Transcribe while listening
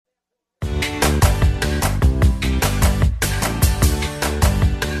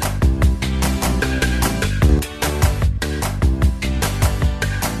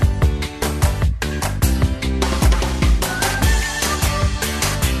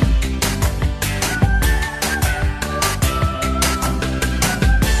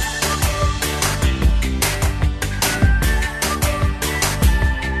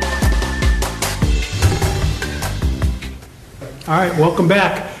All right, welcome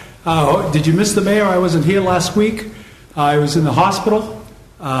back. Did you miss the mayor? I wasn't here last week. I was in the hospital.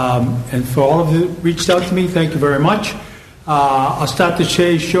 And for all of you who reached out to me, thank you very much. I'll start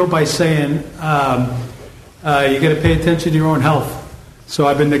today's show by saying you got to pay attention to your own health. So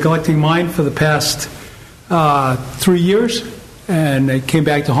I've been neglecting mine for the past 3 years, and it came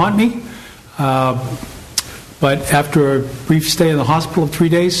back to haunt me. But after a brief stay in the hospital of 3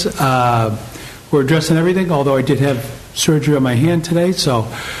 days, we're addressing everything, although I did have surgery on my hand today. So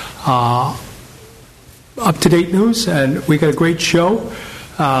up-to-date news, and we got a great show.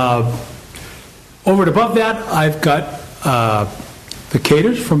 Over and above that, I've got the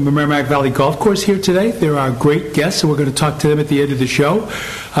Caters from the Merrimack Valley Golf Course here today. They're our great guests, and we're going to talk to them at the end of the show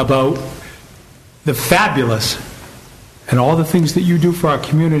about the fabulous and all the things that you do for our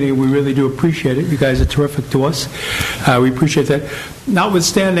community. We really do appreciate it. You guys are terrific to us. We appreciate that.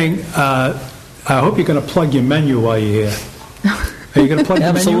 Notwithstanding, I hope you're going to plug your menu while you're here. Are you going to plug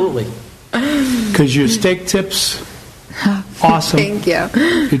your menu? Absolutely. Because your steak tips, awesome. Thank you.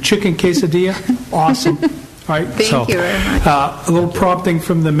 Your chicken quesadilla, awesome. All right, Thank you very much. A little prompting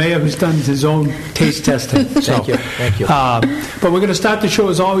from the mayor who's done his own taste testing. Thank you. But we're going to start the show,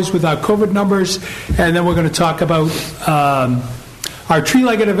 as always, with our COVID numbers, and then we're going to talk about our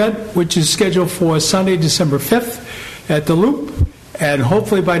tree-legged event, which is scheduled for Sunday, December 5th at the Loop. And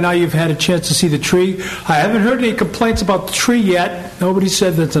hopefully by now you've had a chance to see the tree. I haven't heard any complaints about the tree yet. Nobody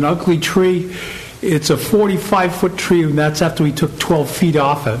said that's an ugly tree. It's a 45-foot tree, and that's after we took 12 feet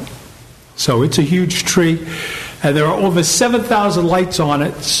off it. So it's a huge tree. And there are over 7,000 lights on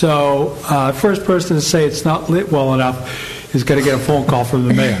it. So first person to say it's not lit well enough is going to get a phone call from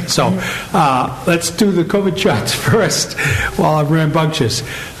the mayor. So let's do the COVID shots first while I'm rambunctious.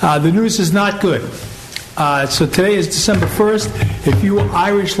 The news is not good. So today is December 1st. If you are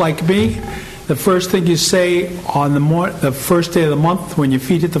Irish like me, the first thing you say on the first day of the month when your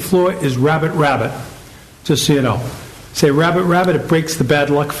feet hit the floor is rabbit, rabbit, just so you know. Say rabbit, rabbit, it breaks the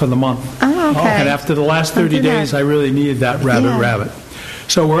bad luck for the month. Oh, okay. And after the last 30 days, I really needed that rabbit, rabbit.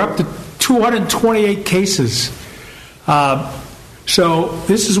 So we're up to 228 cases. So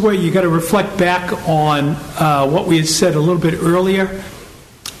this is where you got to reflect back on what we had said a little bit earlier.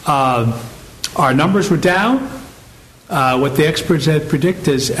 Our numbers were down. What the experts had predicted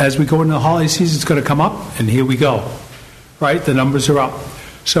is as we go into the holiday season, it's going to come up, and here we go. Right? The numbers are up.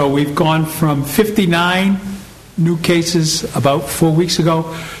 So we've gone from 59 new cases about 4 weeks ago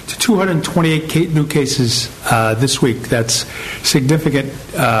to 228 new cases this week. That's significant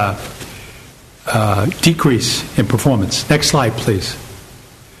decrease in performance. Next slide, please.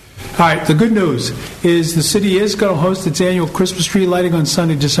 All right, the good news is the city is going to host its annual Christmas tree lighting on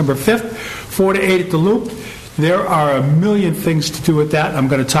Sunday, December 5th, 4 to 8 at the Loop. There are a million things to do with that. I'm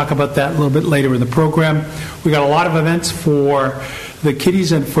going to talk about that a little bit later in the program. We got a lot of events for the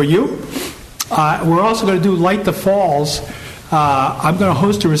kiddies and for you. We're also going to do Light the Falls. I'm going to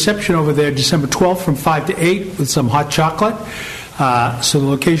host a reception over there December 12th from 5 to 8 with some hot chocolate. So the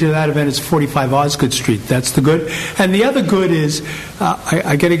location of that event is 45 Osgood Street. That's the good. And the other good is,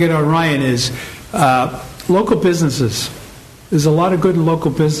 I got to get on Ryan, is local businesses. There's a lot of good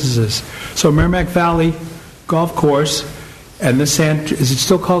local businesses. So Merrimack Valley Golf Course and the Sand, is it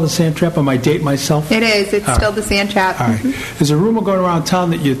still called the Sand Trap? Am I dating myself? It is. It's still the Sand Trap. All right. There's a rumor going around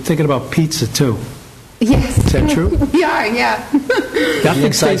town that you're thinking about pizza, too. Yes. Is that true? Yeah.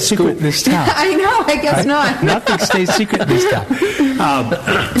 Nothing stays secret in this town. I know. I guess not. Nothing stays secret in this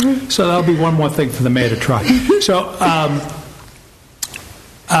town. So that'll be one more thing for the mayor to try. So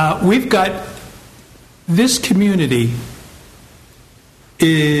we've got this community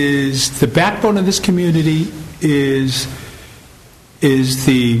is the backbone of this community is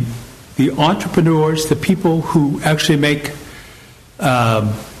the entrepreneurs, the people who actually make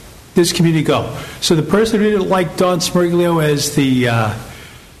this community go. So the person who didn't like Don Smeriglio as the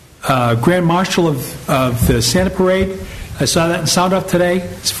Grand Marshal of the Santa Parade, I saw that in Sound Off today.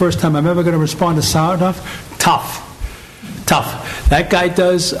 It's the first time I'm ever going to respond to Sound Off. Tough. That guy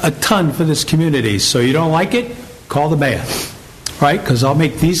does a ton for this community. So you don't like it? Call the mayor. Right? Because I'll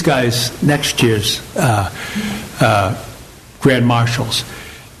make these guys next year's Grand Marshals.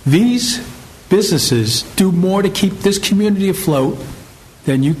 These businesses do more to keep this community afloat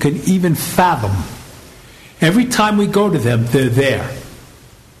than you can even fathom. Every time we go to them, they're there.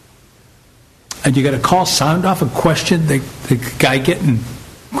 And you got to call Sound Off and question the guy getting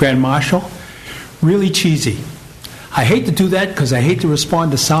Grand Marshal. Really cheesy. I hate to do that because I hate to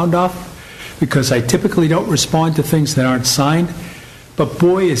respond to Sound Off because I typically don't respond to things that aren't signed. But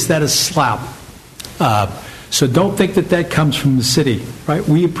boy, is that a slap. So don't think that comes from the city, right?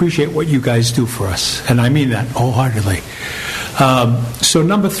 We appreciate what you guys do for us, and I mean that wholeheartedly. So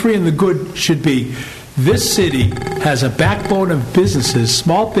number 3 in the good should be, this city has a backbone of businesses,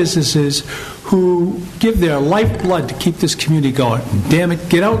 small businesses, who give their lifeblood to keep this community going. And damn it,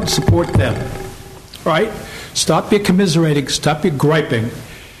 get out and support them. Right? Stop your commiserating, stop your griping.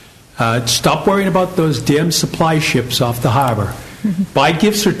 Stop worrying about those damn supply ships off the harbor. Buy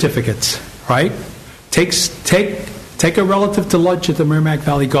gift certificates, right? Take a relative to lunch at the Merrimack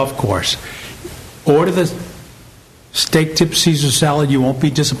Valley Golf Course. Order the steak tip Caesar salad. You won't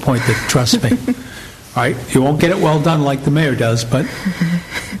be disappointed, trust me. Right? You won't get it well done like the mayor does, but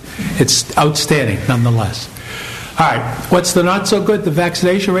it's outstanding nonetheless. All right, what's the not so good? The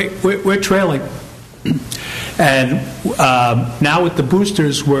vaccination rate, we're trailing. And now with the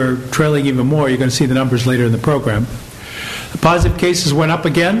boosters, we're trailing even more. You're going to see the numbers later in the program. The positive cases went up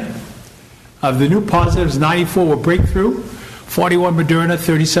again. Of the new positives, 94 were breakthrough, 41 Moderna,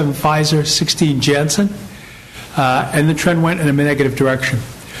 37 Pfizer, 16 Janssen, and the trend went in a negative direction.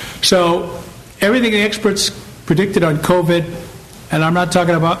 So everything the experts predicted on COVID, and I'm not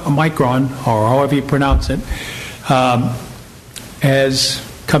talking about Omicron, or however you pronounce it, has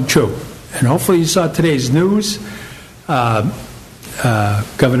come true. And hopefully you saw today's news. Governor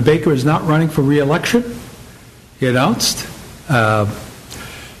Baker is not running for re-election, he announced.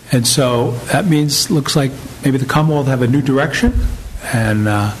 And so that means, looks like maybe the Commonwealth have a new direction, and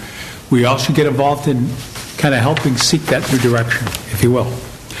we all should get involved in kind of helping seek that new direction, if you will.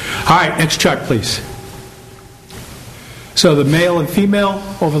 All right, next chart, please. So the male and female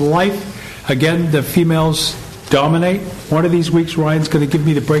over the life. Again, the females dominate. One of these weeks, Ryan's going to give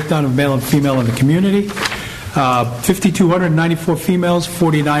me the breakdown of male and female in the community. 5,294 females,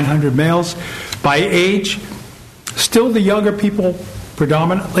 4,900 males. By age, still the younger people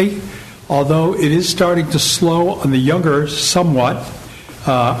predominantly, although it is starting to slow on the younger somewhat.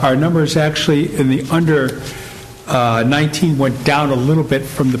 Our numbers actually in the under 19 went down a little bit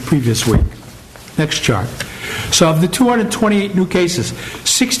from the previous week. Next chart. So of the 228 new cases,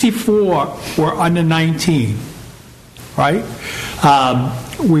 64 were under 19. Right?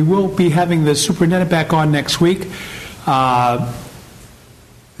 We will be having the superintendent back on next week.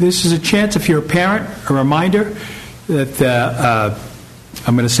 This is a chance, if you're a parent, a reminder that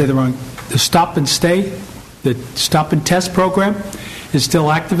I'm going to say the Stop and Stay, the Stop and Test program is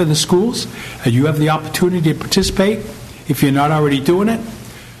still active in the schools, and you have the opportunity to participate. If you're not already doing it,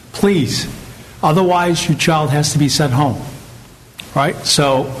 please. Otherwise, your child has to be sent home. Right?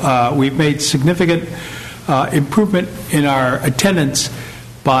 So we've made significant improvement in our attendance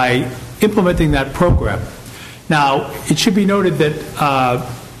by implementing that program. Now, it should be noted that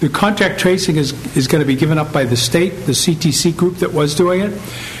the contact tracing is going to be given up by the state, the CTC group that was doing it.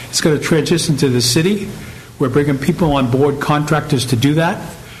 It's going to transition to the city. We're bringing people on board, contractors, to do that.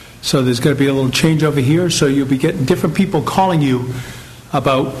 So there's going to be a little change over here. So you'll be getting different people calling you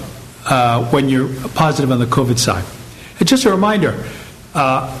about when you're positive on the COVID side. And just a reminder,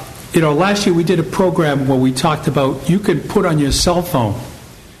 last year we did a program where we talked about you can put on your cell phone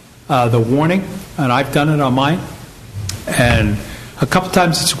the warning, and I've done it on mine, and a couple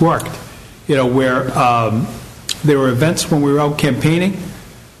times it's worked. Where there were events when we were out campaigning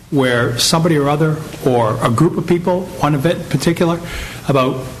where somebody or other, or a group of people, one event in particular,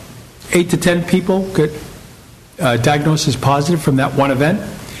 about 8 to 10 people got diagnosed as positive from that one event,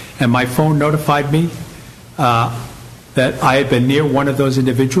 and my phone notified me that I had been near one of those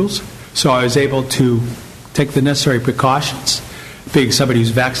individuals, so I was able to take the necessary precautions, being somebody who's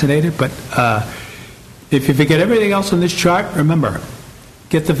vaccinated. But if you forget everything else on this chart, remember,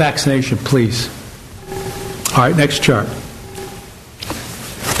 get the vaccination, please. All right, next chart.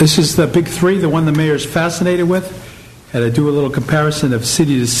 This is the big three, the one the mayor's fascinated with, and I do a little comparison of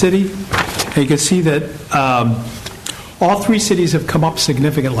city to city. And you can see that all three cities have come up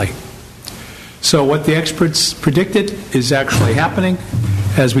significantly. So what the experts predicted is actually happening.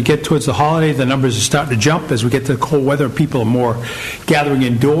 As we get towards the holiday, the numbers are starting to jump. As we get to the cold weather, people are more gathering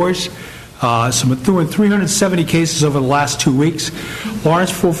indoors. So we're doing 370 cases over the last 2 weeks.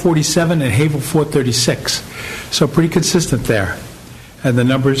 Lawrence 447 and Havel 436. So pretty consistent there. And the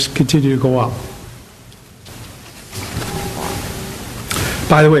numbers continue to go up.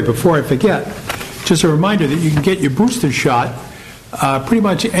 By the way, before I forget, just a reminder that you can get your booster shot. Pretty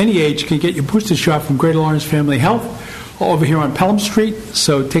much any age can get your booster shot from Greater Lawrence Family Health over here on Pelham Street.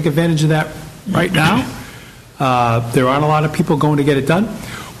 So take advantage of that right now. There aren't a lot of people going to get it done.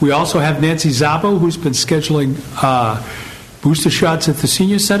 We also have Nancy Zabo, who's been scheduling booster shots at the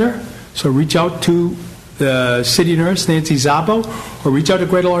senior center. So reach out to the city nurse, Nancy Zabo, or reach out to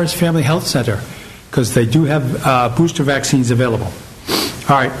Greater Lawrence Family Health Center, because they do have booster vaccines available.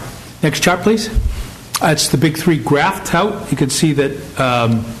 All right, next chart, please. That's the big three graphed out. You can see that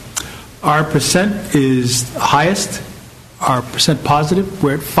our percent is highest, our percent positive.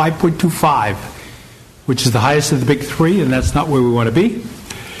 We're at 5.25, which is the highest of the big three, and that's not where we want to be.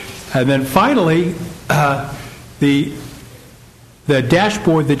 And then finally, the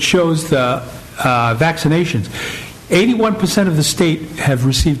dashboard that shows the vaccinations. 81% of the state have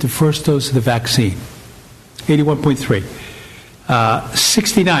received the first dose of the vaccine. 81.3.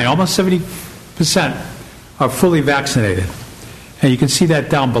 69, almost 70% are fully vaccinated. And you can see that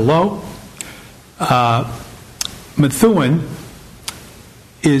down below. Methuen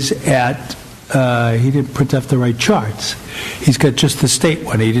is at, he didn't print off the right charts. He's got just the state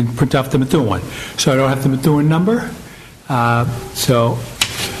one. He didn't print off the Methuen one. So I don't have the Methuen number. So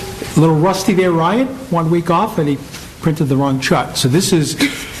a little rusty there, Ryan. 1 week off, and he printed the wrong chart. So this is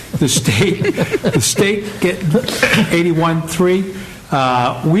the state. The state getting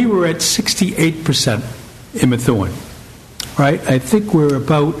 81.3. We were at 68% in Methuen, right? I think we're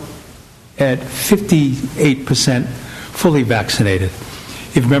about at 58% fully vaccinated,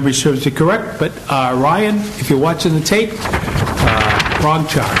 if memory serves you correct. But Ryan, if you're watching the tape, wrong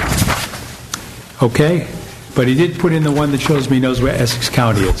chart. Okay? But he did put in the one that shows me knows where Essex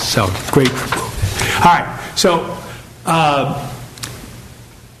County is. So, great. All right. So,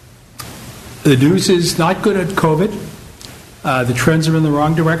 the news is not good at COVID. The trends are in the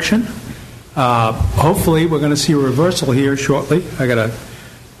wrong direction. Hopefully, we're going to see a reversal here shortly. I got to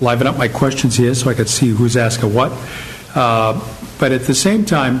liven up my questions here so I can see who's asking what. But at the same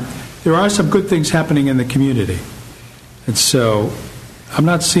time, there are some good things happening in the community. And so, I'm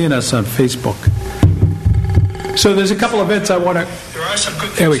not seeing us on Facebook. So there's a couple of events I want to... There are some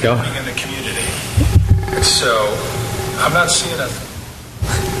good things happening in the community. So, I'm not seeing a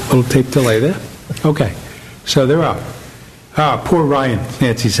little tape delay there. Okay. So there are. Poor Ryan,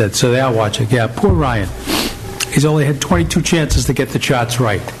 Nancy said. So they are watching. Yeah, poor Ryan. He's only had 22 chances to get the charts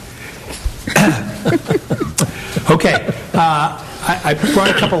right. Okay. I brought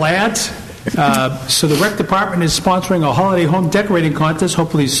a couple ads. So the rec department is sponsoring a holiday home decorating contest.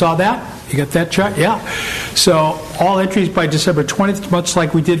 Hopefully you saw that. You got that chart? Yeah. So all entries by December 20th, much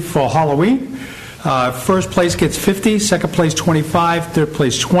like we did for Halloween. First place gets 50, second place 25, third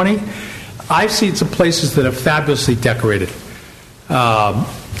place 20. I've seen some places that are fabulously decorated.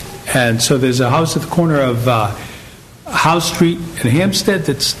 And so there's a house at the corner of House Street in Hampstead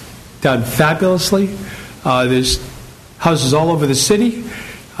that's done fabulously. There's houses all over the city.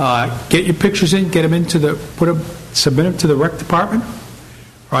 Get your pictures in, get them into submit them to the rec department,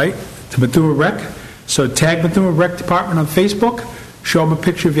 right? To Methuen Rec. So tag Methuen Rec Department on Facebook, show them a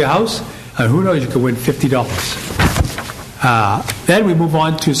picture of your house, and who knows, you could win $50. Then we move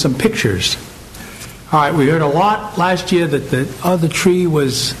on to some pictures. All right, we heard a lot last year that the other tree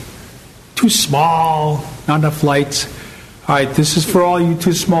was too small, not enough lights. All right, this is for all you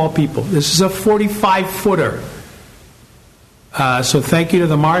too small people. This is a 45-footer. So thank you to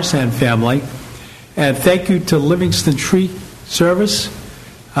the Marsan family, and thank you to Livingston Tree Service,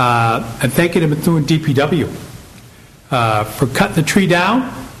 and thank you to Methuen DPW for cutting the tree down,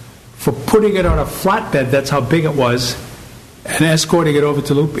 for putting it on a flatbed, that's how big it was, and escorting it over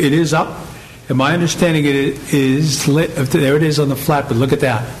to Loop. It is up, and my understanding it is lit. There it is on the flatbed. Look at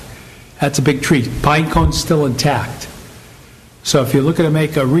that. That's a big tree. Pine cone's still intact. So if you're looking to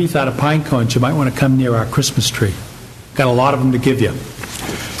make a wreath out of pine cones, you might want to come near our Christmas tree. Got a lot of them to give you.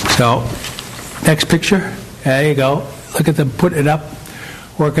 So, next picture. There you go. Look at them putting it up,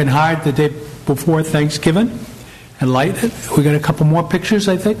 working hard the day before Thanksgiving, and light it. We got a couple more pictures,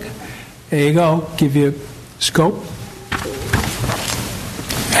 I think. There you go. Give you a scope.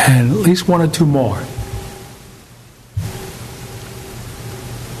 And at least one or two more.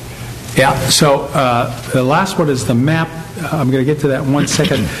 Yeah, so the last one is the map. I'm going to get to that in 1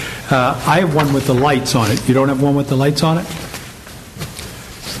 second. I have one with the lights on it. You don't have one with the lights on it?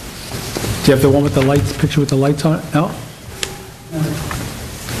 Do you have the one with the lights, picture with the lights on it? No?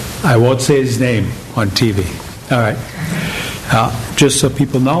 I won't say his name on TV. All right. Just so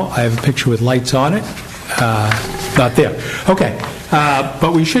people know, I have a picture with lights on it. Not there. Okay.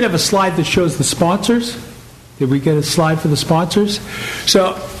 But we should have a slide that shows the sponsors. Did we get a slide for the sponsors?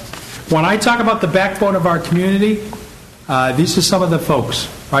 So when I talk about the backbone of our community, these are some of the folks,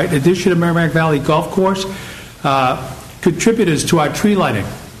 right? In addition to Merrimack Valley Golf Course, contributors to our tree lighting,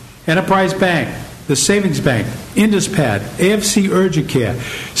 Enterprise Bank, the Savings Bank, Induspad, AFC Urgent Care,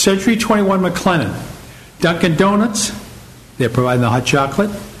 Century 21 McLennan, Dunkin' Donuts, they're providing the hot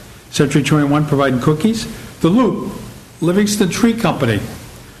chocolate, Century 21 providing cookies, The Loop, Livingston Tree Company,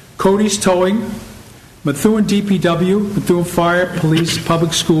 Cody's Towing, Methuen DPW, Methuen Fire, Police,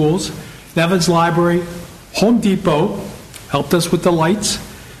 Public Schools, Nevins Library, Home Depot helped us with the lights,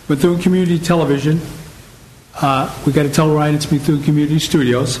 Methuen Community Television. We got to tell Ryan it's Methuen Community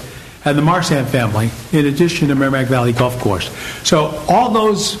Studios, and the Marsan family, in addition to Merrimack Valley Golf Course. So all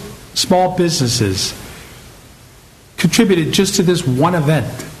those small businesses contributed just to this one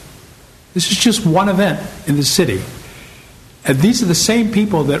event. This is just one event in the city. And these are the same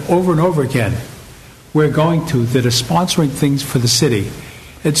people that over and over again we're going to that are sponsoring things for the city.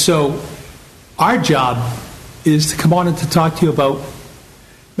 And so our job is to come on and to talk to you about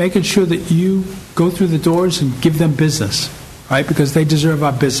making sure that you go through the doors and give them business, right? Because they deserve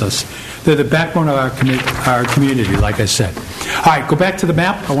our business. They're the backbone of our community, like I said. All right, go back to the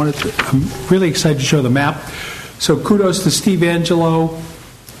map. I'm really excited to show the map. So kudos to Steve Angelo,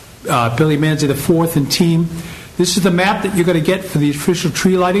 Billy Manzi IV and team. This is the map that you're going to get for the official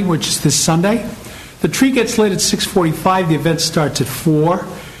tree lighting, which is this Sunday. The tree gets lit at 6:45. The event starts at 4.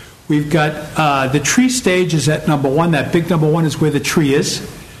 We've got the tree stage is at number 1. That big number 1 is where the tree is.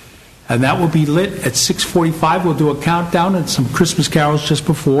 And that will be lit at 6:45. We'll do a countdown and some Christmas carols just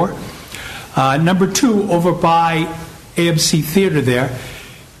before. Number 2, over by AMC Theater there,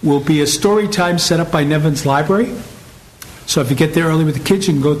 will be a story time set up by Nevins Library. So if you get there early with the kids,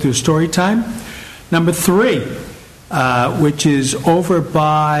 you can go through a story time. Number 3, which is over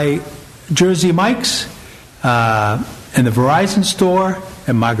by Jersey Mike's and the Verizon store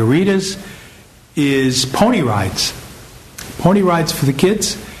and Margaritas, is pony rides. Pony rides for the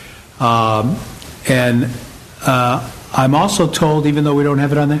kids. And I'm also told, even though we don't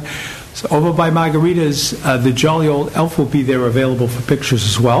have it on there, so over by Margaritas, the Jolly Old Elf will be there available for pictures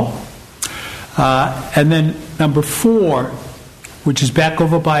as well. And then number 4, which is back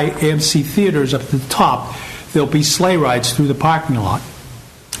over by AMC Theaters up at the top, there'll be sleigh rides through the parking lot.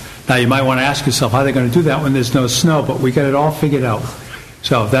 Now, you might want to ask yourself, how are they going to do that when there's no snow? But we got it all figured out.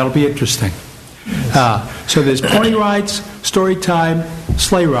 So that'll be interesting. So there's pony rides, story time,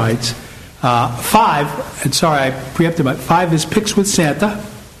 sleigh rides. 5, and sorry, I preempted my 5 is Picks with Santa.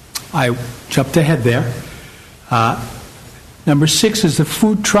 I jumped ahead there. Number 6 is the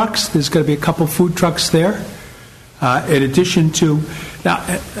food trucks. There's going to be a couple food trucks there. In addition to, now,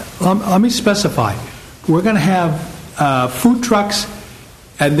 let me specify. We're going to have food trucks,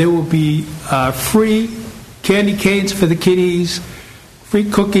 and there will be free candy canes for the kiddies, free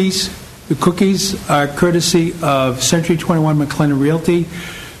cookies. The cookies are courtesy of Century 21 McLennan Realty.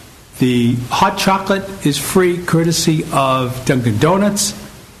 The hot chocolate is free, courtesy of Dunkin' Donuts.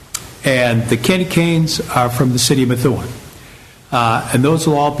 And the candy canes are from the city of Methuen. And those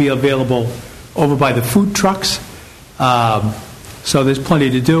will all be available over by the food trucks. So there's plenty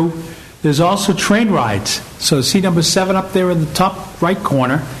to do. There's also train rides. So see number 7 up there in the top right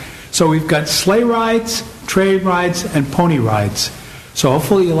corner. So we've got sleigh rides, train rides, and pony rides. So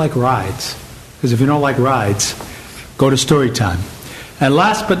hopefully you like rides. Because if you don't like rides, go to story time. And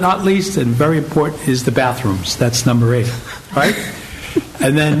last but not least, and very important, is the bathrooms. That's number 8, right?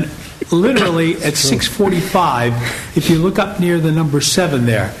 And then literally at 6:45, if you look up near the number 7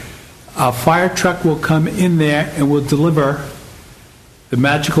 there, a fire truck will come in there and will deliver the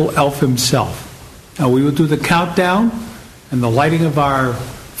magical elf himself. Now we will do the countdown and the lighting of our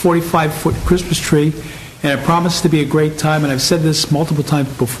 45-foot Christmas tree, and it promised to be a great time. And I've said this multiple times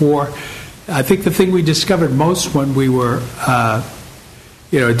before. I think the thing we discovered most when we were,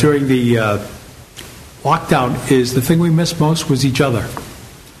 during the lockdown, is the thing we missed most was each other.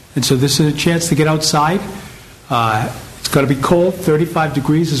 And so this is a chance to get outside. It's going to be cold. 35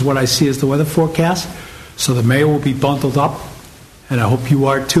 degrees is what I see as the weather forecast. So the mayor will be bundled up, and I hope you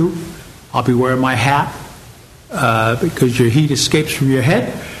are too. I'll be wearing my hat because your heat escapes from your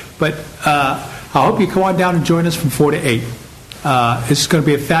head. But I hope you come on down and join us from 4 to 8. It's going to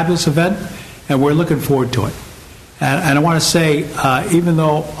be a fabulous event, and we're looking forward to it. And I want to say, even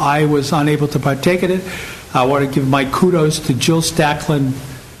though I was unable to partake in it, I want to give my kudos to Jill Stacklin,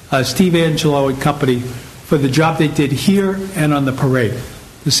 Steve Angelo and company for the job they did here and on the parade.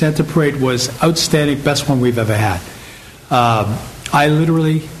 The Santa Parade was outstanding, best one we've ever had. I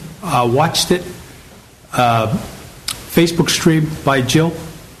literally watched it, Facebook stream by Jill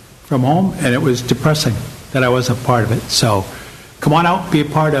from home, and it was depressing that I wasn't part of it. So come on out, be a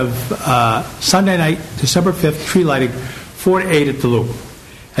part of Sunday night, December 5th, tree lighting, 4 to 8 at the Loop.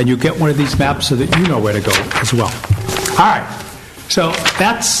 And you get one of these maps so that you know where to go as well. All right. So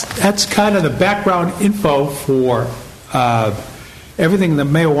that's kind of the background info for everything the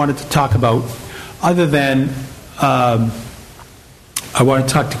mayor wanted to talk about, other than I want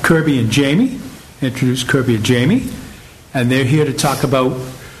to talk to Kirby and Jamie, introduce Kirby and Jamie, and they're here to talk about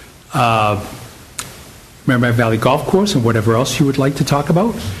Merrimack Valley Golf Course and whatever else you would like to talk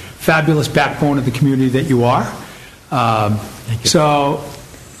about. fabulous backbone of the community that you are. Thank you. So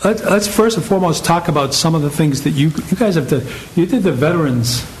let's first and foremost talk about some of the things that you guys have done. You did the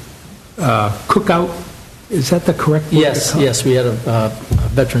veterans cookout. Is that the correct word? Yes, we had a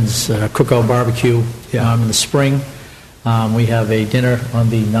veterans cookout barbecue in the spring. We have a dinner on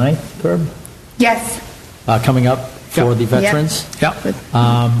the 9th, Herb, Yes. coming up for the veterans. Yeah.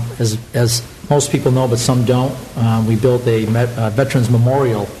 As most people know, but some don't, we built a veterans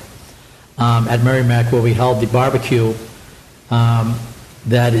memorial at Merrimack where we held the barbecue.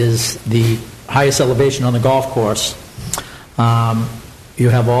 That is the highest elevation on the golf course. You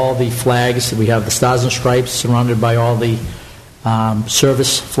have all the flags. We have the Stars and Stripes surrounded by all the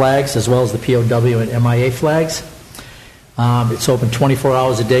service flags as well as the POW and MIA flags. It's open 24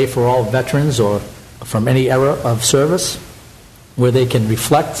 hours a day for all veterans or from any era of service, where they can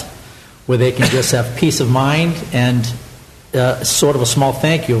reflect, where they can just have peace of mind and sort of a small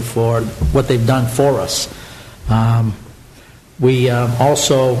thank you for what they've done for us. We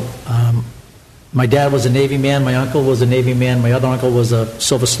also, my dad was a Navy man, my uncle was a Navy man, my other uncle was a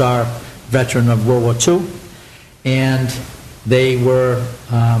Silver Star veteran of World War II, and they were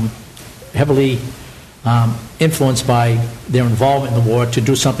heavily influenced by their involvement in the war to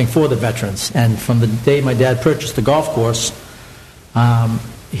do something for the veterans. And from the day my dad purchased the golf course,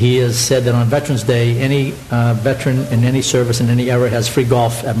 he has said that on Veterans Day, any veteran in any service in any era has free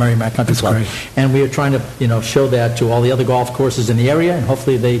golf at Merrimack Country Club. great. And we are trying to, show that to all the other golf courses in the area, and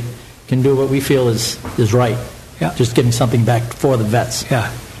hopefully they can do what we feel is right. Yeah. Just giving something back for the vets.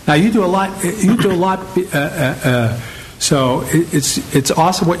 Yeah. Now you do a lot. So it's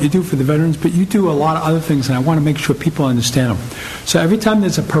awesome what you do for the veterans, but you do a lot of other things, and I want to make sure people understand them. So every time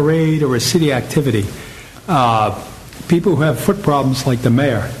there's a parade or a city activity, people who have foot problems, like the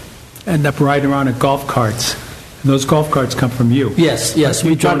mayor, end up riding around in golf carts, and those golf carts come from you. Yes.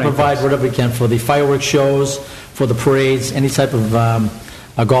 We try to provide whatever we can for the fireworks shows, for the parades, any type of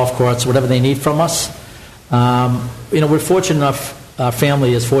golf carts, whatever they need from us. We're fortunate enough, our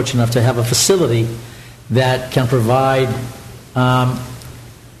family is fortunate enough to have a facility that can provide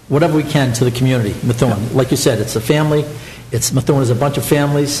whatever we can to the community, Methuen. Yeah. Like you said, it's a family. Methuen is a bunch of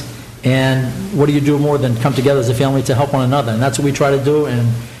families, and what do you do more than come together as a family to help one another? And that's what we try to do, and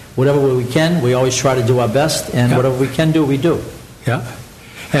whatever we can, we always try to do our best, and whatever we can do, we do. Yeah.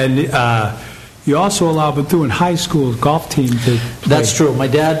 And you also allow Methuen High School golf team to play. That's true. My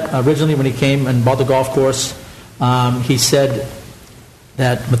dad, originally when he came and bought the golf course, he said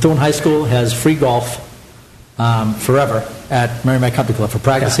that Methuen High School has free golf forever at Merrimack Country Club for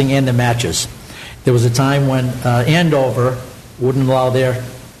practicing and the matches. There was a time when Andover wouldn't allow their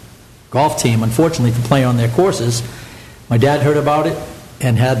golf team, unfortunately, to play on their courses. My dad heard about it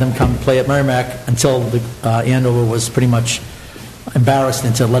and had them come play at Merrimack until Andover was pretty much embarrassed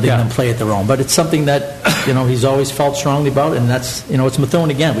into letting them play at their own. But it's something that he's always felt strongly about, and that's it's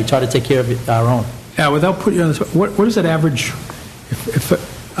Methuen again. We try to take care of our own. Yeah, without putting you on the spot, what is that average?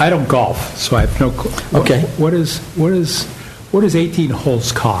 If I don't golf, so I have no. Okay. What does 18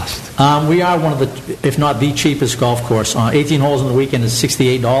 holes cost? We are one of the, if not the cheapest golf course. 18 holes on the weekend is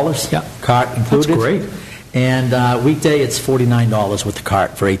 $68. Yeah. Cart included. That's great. And weekday it's $49 with the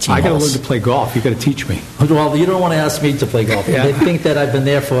cart for 18 I got to holes. learn to play golf. You got to teach me. Well, you don't want to ask me to play golf. Yeah. They think that I've been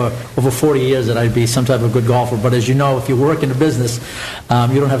there for over 40 years, that I'd be some type of good golfer. But as you know, if you work in a business,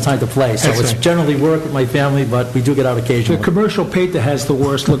 you don't have time to play. So That's it's right. generally work with my family, but we do get out The occasionally. commercial paint that has the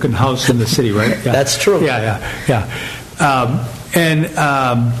worst looking house in the city, right? Yeah. That's true. Yeah.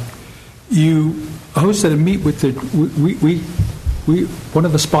 You hosted a meet with the we one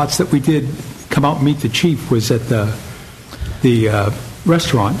of the spots that we did come out and meet the chief was at the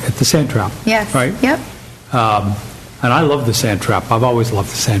restaurant at the Sand Trap. Yes. Right. Yep. And I love the Sand Trap. I've always loved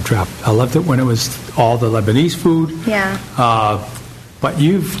the Sand Trap. I loved it when it was all the Lebanese food. Yeah. But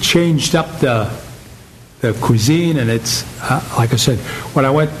you've changed up the cuisine, and it's like I said, when I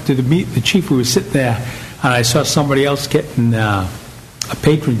went to meet the chief, we were sitting there, and I saw somebody else getting a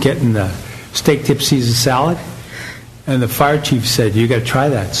patron getting the steak tip Caesar salad, and the fire chief said, "You got to try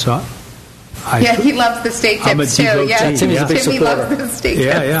that." So He loves the steak I'm a tips too. devotee, Yeah, Timmy's a big Timmy supporter. loves the steak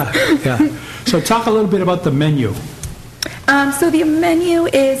tips. Yeah. So talk a little bit about the menu. So the menu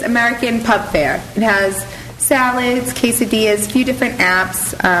is American pub fare. It has salads, quesadillas, a few different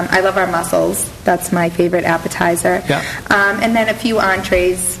apps. I love our mussels. That's my favorite appetizer. Yeah. And then a few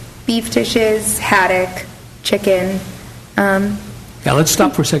entrees, beef dishes, haddock, chicken. Yeah, let's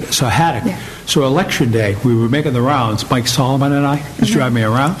stop for a second. So haddock. Yeah. So election day, we were making the rounds. Mike Solomon and I was driving me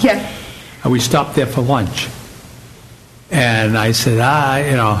around. Yeah. And we stopped there for lunch. And I said,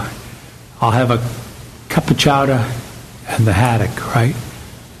 I'll have a cup of chowder and the haddock, right?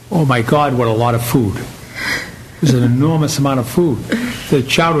 Oh my God, what a lot of food. It was an enormous amount of food. The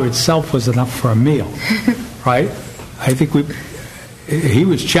chowder itself was enough for a meal, right? I think he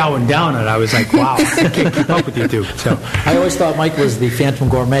was chowing down, and I was like, wow, I can't keep up with you two. So I always thought Mike was the Phantom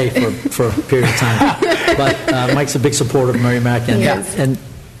Gourmet for a period of time. But Mike's a big supporter of Merrimack, and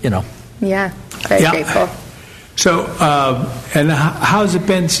you know. Yeah, very grateful. So, and how's it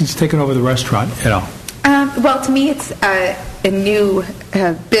been since taking over the restaurant, you know? Well, to me, it's a new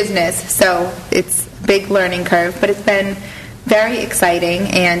business, so it's a big learning curve, but it's been very exciting,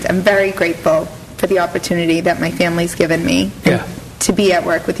 and I'm very grateful for the opportunity that my family's given me. Yeah. To be at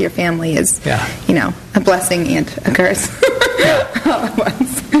work with your family is, you know, a blessing and a curse all at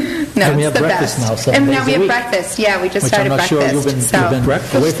once. No, and we it's have the breakfast best. now, 7 days now we a have week. breakfast. Yeah, we just Which started I'm not breakfast. sure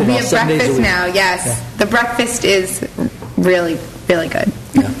you've been away from we us have 7 days a breakfast week. now. Yes, Yeah. the breakfast is really, really good.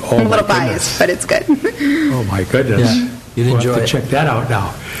 Yeah. Oh, I'm a little my biased, but it's good. Oh my goodness! Yeah, you'd we'll enjoy have to it. check that out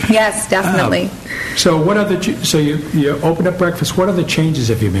now. Yes, definitely. So what other? So you opened up breakfast. What other changes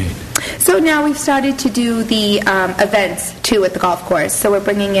have you made? So now we've started to do the events too at the golf course. So we're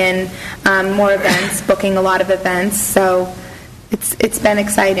bringing in more events, booking a lot of events. So it's been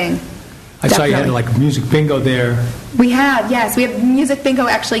exciting. I saw you had Definitely. like music bingo there. We have, yes, we have music bingo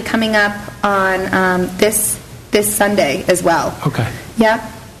actually coming up on this Sunday as well. Okay. Yep.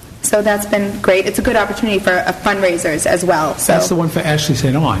 So that's been great. It's a good opportunity for fundraisers as well. So That's the one for Ashley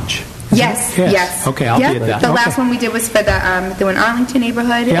St. Ange. yes, yes. Okay, I'll Yep. be at that. The Okay. last one we did was for the in Arlington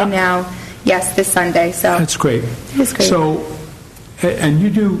neighborhood, Yeah. and now, yes, this Sunday. So That's great. It is great. So, and you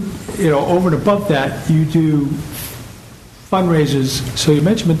do, you know, over and above that, you do fundraisers. So you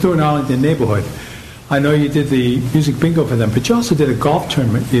mentioned Methuen Arlington neighborhood. I know you did the music bingo for them, but you also did a golf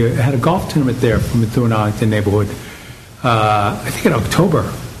tournament. You had a golf tournament there for Methuen Arlington neighborhood. I think in October.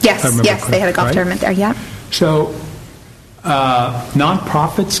 yes, if I remember yes, they had a golf correctly, right? tournament there. Yep. So,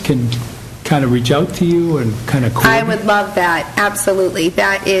 nonprofits can kind of reach out to you and kind of I coordinate? would love that. Absolutely.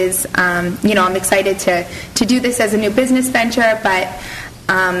 That is, you know, I'm excited to do this as a new business venture, but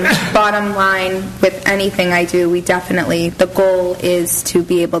bottom line, with anything I do, the goal is to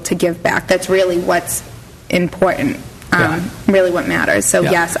be able to give back. That's really what's important, Yeah. really what matters. So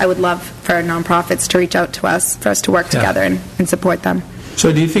Yeah. yes, I would love for nonprofits to reach out to us, for us to work Yeah. together and support them.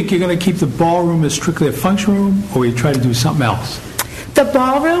 So do you think you're going to keep the ballroom as strictly a function room, or will you try to do something else? The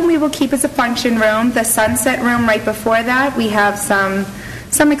ballroom we will keep as a function room. The sunset room right before that, we have some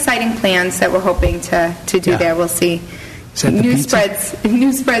exciting plans that we're hoping to do Yeah. there. We'll see. Is that the pizza?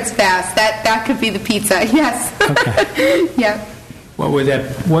 New spreads fast. That could be the pizza. Yes. Okay. Yeah. What would that?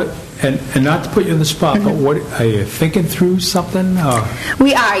 What? And not to put you on the spot, but what are you thinking through something? Or?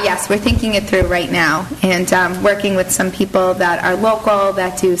 We are, yes. We're thinking it through right now and working with some people that are local,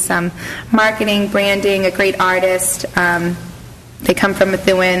 that do some marketing, branding, a great artist. They come from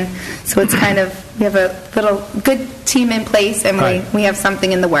Methuen, so it's kind of, we have a little good team in place, and Right. we have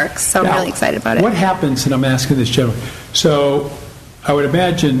something in the works, so I'm Now, really excited about it. What happens, and I'm asking this gentleman, so I would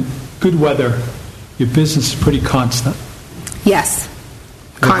imagine good weather, your business is pretty constant. Yes.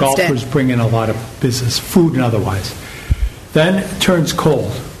 The Constant. golfers bring in a lot of business, food and otherwise. Then it turns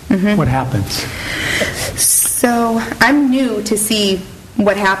cold. Mm-hmm. What happens? So I'm new to see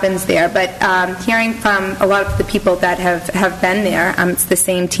what happens there, but hearing from a lot of the people that have been there, it's the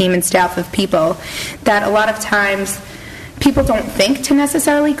same team and staff of people, that a lot of times people don't think to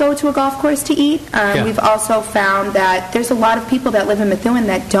necessarily go to a golf course to eat. Yeah. We've also found that there's a lot of people that live in Methuen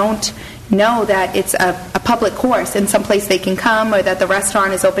that don't know that it's a public course and someplace they can come, or that the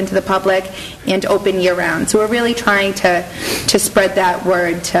restaurant is open to the public and open year-round. So we're really trying to spread that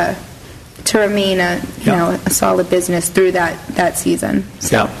word to remain a solid business through that season.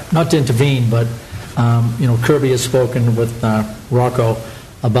 So. Not to intervene, but Kirby has spoken with Rocco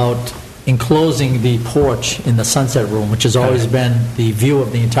about enclosing the porch in the sunset room, which has always been the view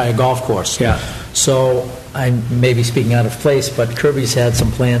of the entire golf course. Yeah. So I may be speaking out of place, but Kirby's had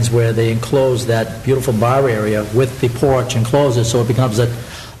some plans where they enclose that beautiful bar area with the porch, enclose it, so it becomes a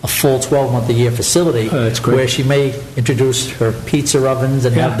full 12-month-a-year facility. Oh, that's great. Where she may introduce her pizza ovens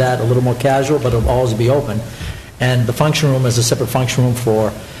and Yeah. have that a little more casual, but it'll always be open. And the function room is a separate function room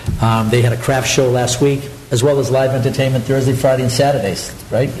for, they had a craft show last week, as well as live entertainment Thursday, Friday, and Saturdays,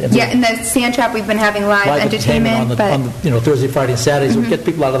 right? Yeah, in the Sand Trap we've been having live entertainment, on the Thursday, Friday, and Saturdays. We get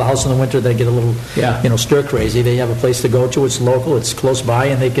people out of the house in the winter. They get a little, Yeah. stir crazy. They have a place to go to. It's local. It's close by,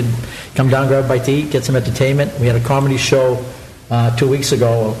 and they can come down, grab a bite to eat, get some entertainment. We had a comedy show 2 weeks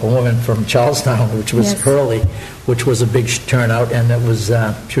ago. A woman from Charlestown, which was Yes. Hurley, which was a big turnout, and it was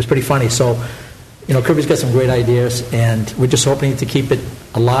she was pretty funny. So, Kirby's got some great ideas, and we're just hoping to keep it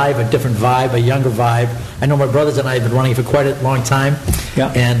alive, a different vibe, a younger vibe. I know my brothers and I have been running it for quite a long time,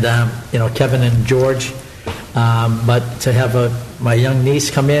 and Kevin and George. But to have my young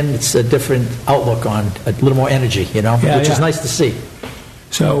niece come in, it's a different outlook on a little more energy, which is nice to see.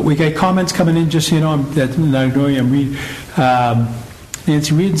 So we get comments coming in, just so you know,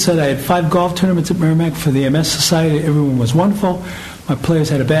 Nancy Reed said, I had 5 golf tournaments at Merrimack for the MS Society. Everyone was wonderful. My players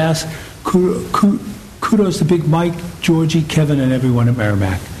had a blast. Kudos to Big Mike, Georgie, Kevin, and everyone at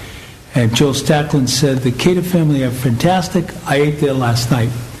Merrimack. And Jill Stacklin said, the Cater family are fantastic. I ate there last night.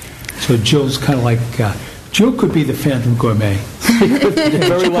 So Jill's kind of like, Jill could be the Phantom Gourmet.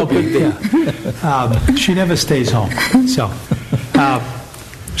 Very well could be. Yeah. She never stays home. So,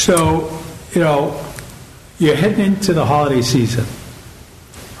 you're heading into the holiday season,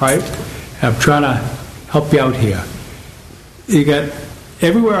 right? I'm trying to help you out here. You got,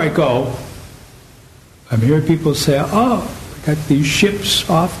 everywhere I go, I'm hearing people say, oh, we got these ships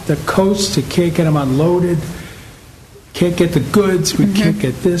off the coast, you can't get them unloaded, can't get the goods, we can't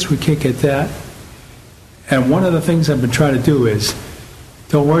get this, we can't get that. And one of the things I've been trying to do is,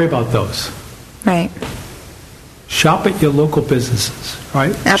 don't worry about those. Right. Shop at your local businesses,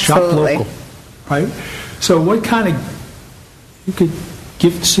 right? Absolutely. Shop local, right? So what kind of, you could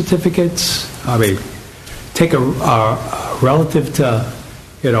gift certificates, take a relative to,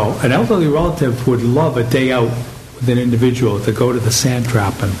 an elderly relative would love a day out with an individual to go to the Sand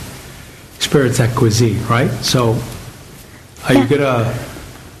Trap and experience that cuisine, right? So are you going to,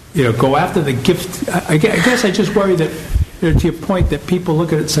 go after the gift? I guess I just worry that, to your point, that people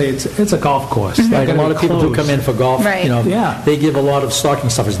look at it and say it's a golf course. Right. A lot of people do come in for golf. Right. They give a lot of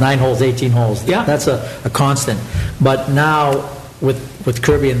stocking stuffers, 9 holes, 18 holes. Yeah. That's a constant. But now with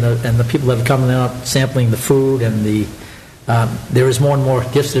Kirby and the people that are coming out sampling the food and there is more and more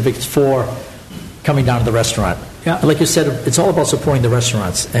gift certificates for coming down to the restaurant. Yeah. Like you said, it's all about supporting the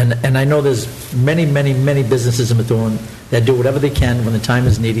restaurants. And I know there's many, many, many businesses in Methuen that do whatever they can when the time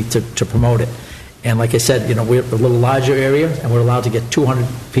is needed to promote it. And like I said, we're a little larger area, and we're allowed to get 200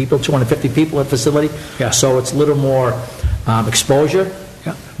 people, 250 people at the facility. Yeah. So it's a little more exposure.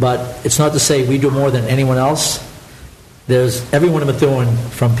 Yeah. But it's not to say we do more than anyone else. There's everyone in Methuen,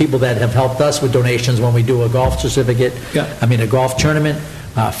 from people that have helped us with donations when we do a golf certificate, a golf tournament,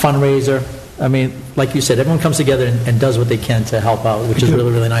 fundraiser. Like you said, everyone comes together and does what they can to help out, which is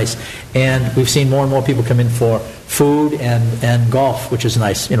really, really nice. And we've seen more and more people come in for food and golf, which is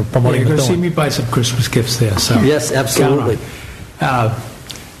nice, promoting You're going to see Methuen. me buy some Christmas gifts there. So Yes, absolutely.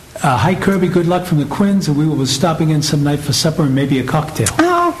 Hi, Kirby. Good luck from the Quins, and we will be stopping in some night for supper and maybe a cocktail.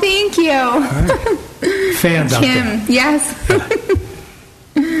 Oh, thank you. Right. Fans out there. Kim, yes.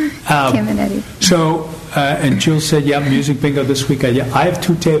 Kim and Eddie. So, and Jill said, music bingo this week. I have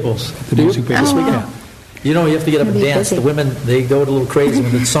 2 tables at the music bingo this weekend. You have to get up and It'll be dance. busy. The women, they go a little crazy.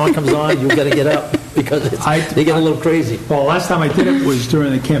 When the song comes on, you've got to get up because they get a little crazy. Well, last time I did it was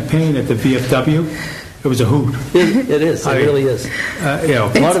during the campaign at the VFW. It was a hoot. It is. It really is. A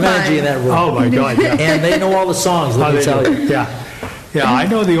lot of energy in that room. Oh, my God, yeah. And they know all the songs, let me tell you. Yeah, I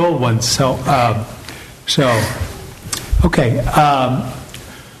know the old ones. So, okay.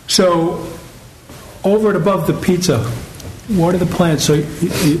 So, over and above the pizza, what are the plans? So,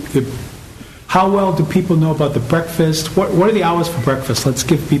 how well do people know about the breakfast? What are the hours for breakfast? Let's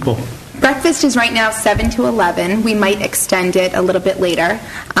give people... Breakfast is right now 7 to 11. We might extend it a little bit later.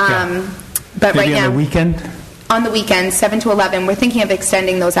 But Maybe right now... on the weekend? On the weekend, 7 to 11. We're thinking of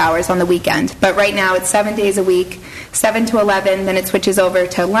extending those hours on the weekend. But right now, it's 7 days a week, 7 to 11. Then it switches over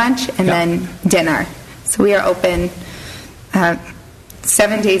to lunch and then dinner. So we are open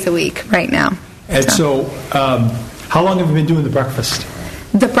 7 days a week right now. And so, how long have you been doing the breakfast?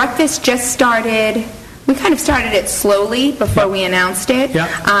 The breakfast just started. We kind of started it slowly before we announced it.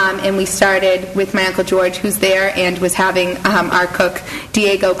 And we started with my Uncle George, who's there, and was having our cook,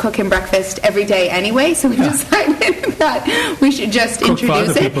 Diego, cook him breakfast every day anyway. So we decided that we should just Cook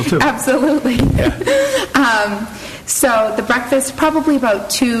introduce for other it. people, too. Absolutely. So the breakfast, probably about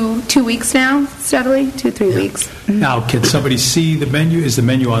 2 weeks now, steadily, 2-3 weeks. Now, can somebody see the menu? Is the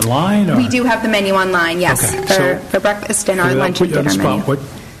menu online? Or? We do have the menu online, yes, Okay. for breakfast and our Without lunch and putting you on dinner the menu.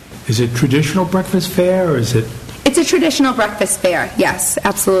 spot, Is it traditional breakfast fare, or is it... It's a traditional breakfast fare, yes,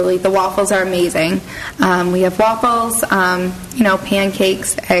 absolutely. The waffles are amazing. We have waffles,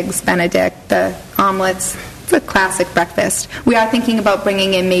 pancakes, eggs Benedict, the omelets. It's a classic breakfast. We are thinking about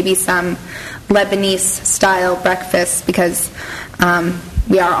bringing in maybe some Lebanese-style breakfasts because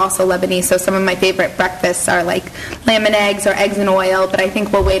we are also Lebanese, so some of my favorite breakfasts are like lamb and eggs or eggs and oil, but I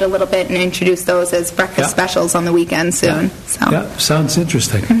think we'll wait a little bit and introduce those as breakfast specials on the weekend soon. Yeah, sounds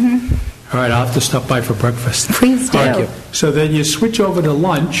interesting. All right, I'll have to stop by for breakfast. Please do. Thank you. So then you switch over to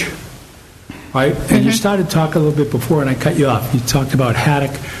lunch, right? And you started talking a little bit before, and I cut you off. You talked about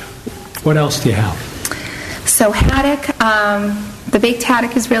haddock. What else do you have? So haddock, the baked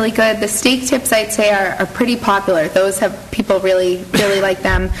haddock is really good. The steak tips, I'd say, are pretty popular. Those have people really like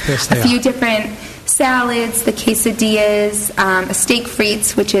them. Yes, they a few are. different salads, the quesadillas, a steak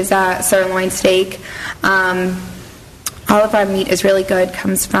frites, which is a sirloin steak. All of our meat is really good,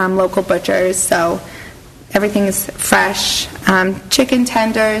 comes from local butchers, so everything is fresh. Chicken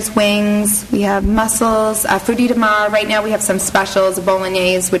tenders, wings, we have mussels, frutti di mare. Right now we have some specials,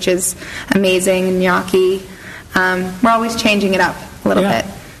 bolognese, which is amazing, gnocchi. We're always changing it up a little Yeah.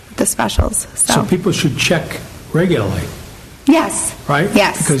 bit with the specials. So people should check regularly, Yes. right?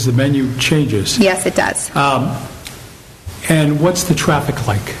 Yes. Because the menu changes. Yes, it does. And what's the traffic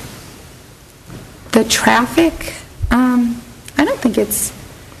like? The traffic, I don't think it's...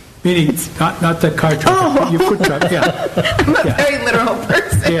 Meaning, not the car traffic, but your foot traffic. Yeah. I'm a Yeah. very literal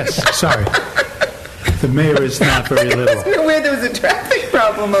person. Yes, sorry. The mayor is not very I literal. wasn't aware there was a traffic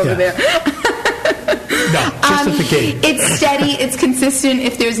problem over Yeah. there. No, just at the gate. It's steady, it's consistent.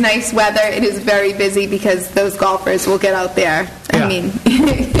 If there's nice weather, it is very busy because those golfers will get out there. Yeah. I mean,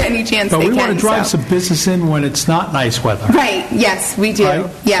 any chance But they we can. want to drive so. some business in when it's not nice weather. Right, yes, we do. Right?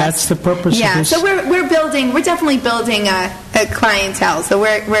 Yes. That's the purpose of yeah. this. So we're definitely building a clientele, so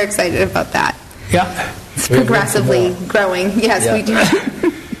we're excited about that. Yeah. It's progressively growing. Yes, Yeah. we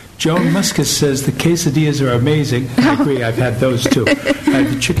do. Joan Muscus says the quesadillas are amazing. I agree, I've had those too. I had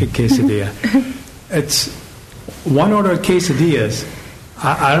the chicken quesadilla. It's one order of quesadillas.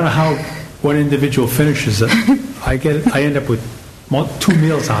 I don't know how one individual finishes it. I end up with 2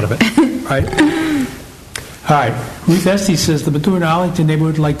 meals out of it, right? All right. Ruth Esty says the Methuen-Arlington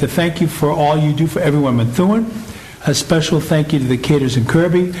neighborhood would like to thank you for all you do for everyone in Methuen. A special thank you to the Caters in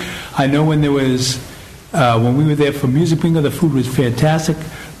Kirby. I know when there was when we were there for Music Bingo, the food was fantastic.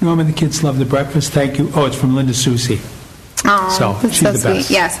 Norman, the kids love the breakfast. Thank you. Oh, it's from Linda Susi. Oh, So, that's she's so the sweet. best.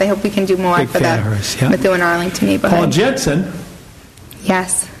 Yes, I hope we can do more Big for fan the of hers, yeah. Methuen-Arlington neighborhood. Paul Jensen,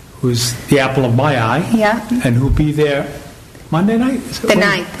 Yes. who's the apple of my eye, Yeah. and who'll be there Monday night? Is it- The when-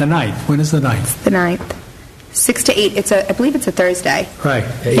 9th. The 9th. When is the 9th? The 9th. 6 to 8. I believe it's a Thursday. Right.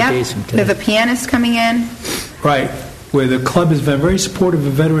 8 Yep. days from We have today. a pianist coming in. Right. Where the club has been very supportive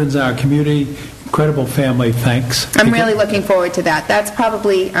of veterans in our community. Incredible family. Thanks. I'm really looking forward to that. That's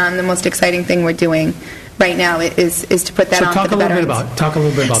probably the most exciting thing we're doing right now is to put that So on talk for a the little bit veterans. about talk a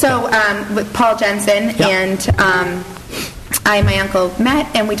little bit about So that. with Paul Jensen Yep. and I and my uncle met,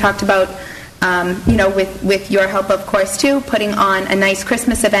 and we talked about, with your help, of course, too, putting on a nice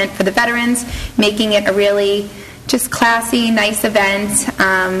Christmas event for the veterans, making it a really just classy, nice event.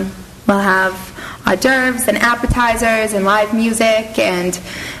 We'll have hors d'oeuvres and appetizers and live music and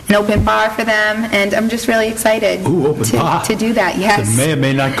an open bar for them, and I'm just really excited Ooh, open bar. to do that. Yes. The mayor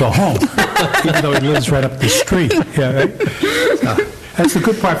may not go home, even though he lives right up the street. Yeah, right? So, that's the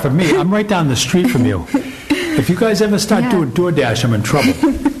good part for me. I'm right down the street from you. If you guys ever start Yeah. doing DoorDash, I'm in trouble.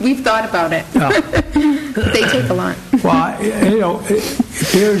 We've thought about it. They take a lot. Well,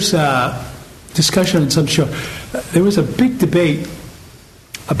 there's discussion on some show. There was a big debate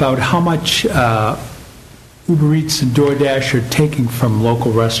about how much Uber Eats and DoorDash are taking from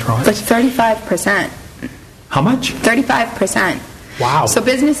local restaurants. Like 35%. How much? 35%. Wow. So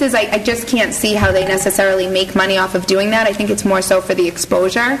businesses, I just can't see how they necessarily make money off of doing that. I think it's more so for the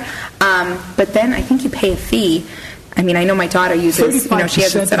exposure. But then I think you pay a fee. I mean, I know my daughter uses, she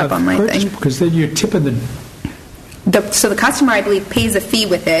has it set up on my thing. Because then you're tipping So the customer, I believe, pays a fee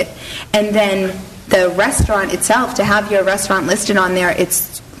with it, and then the restaurant itself, to have your restaurant listed on there,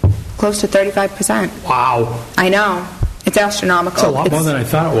 it's close to 35%. Wow. I know. It's astronomical. That's a lot more than I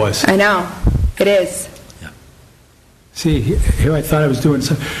thought it was. I know. It is. See, here I thought I was doing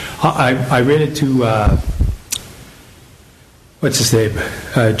some. I ran into what's his name,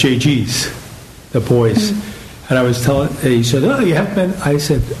 JG's, the boys, and I was telling. He said, "Oh, you haven't been." I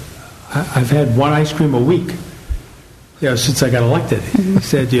said, "I've had one ice cream a week, since I got elected." He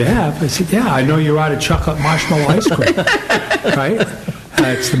said, "You have?" I said, "Yeah, I know you're out of chocolate marshmallow ice cream, right?"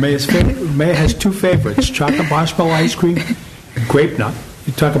 It's the mayor's favorite. The mayor has 2 favorites: chocolate marshmallow ice cream and grape nut.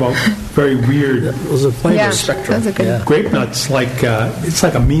 You talk about very weird flavors. Yeah, spectrum. those are good. Yeah. Grape nuts it's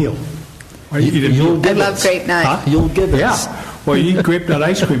like a meal. Right? You eat a meal. I love grape nut. Huh? You'll give it. Yeah. Well, you eat grape nut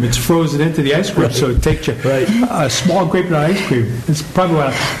ice cream. It's frozen into the ice cream, so it takes you a small grape nut ice cream. It's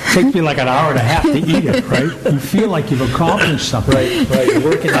probably takes me like an hour and a half to eat it. Right? You feel like you've accomplished something. Right. You're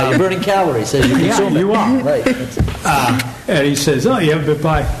working out. You're burning calories as you consume it. you are. Right. And he says, "Oh, you haven't been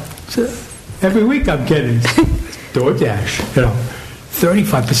by." So every week I'm getting DoorDash.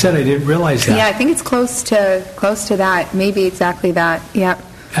 35%, I didn't realize that. Yeah, I think it's close to that, maybe exactly that. Yeah,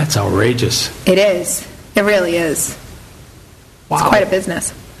 That's outrageous. it is. It really is. Wow. It's quite a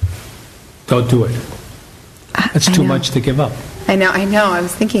business. Don't do it. That's I too know. much to give up. I know. I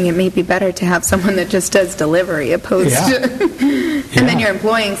was thinking it may be better to have someone that just does delivery opposed Yeah. to, and then you're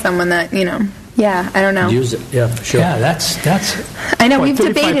employing someone that, yeah, I don't know. Use it, yeah, for sure. Yeah, that's I know, what, we've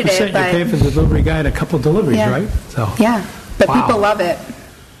debated 35% it, but you pay for the delivery guy and a couple deliveries, Yeah. right? So yeah, but Wow. people love it.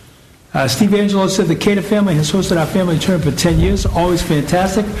 Steve Angelo said the Cater family has hosted our family tournament for 10 years. Always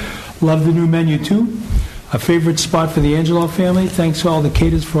fantastic. Love the new menu, too. A favorite spot for the Angelo family. Thanks to all the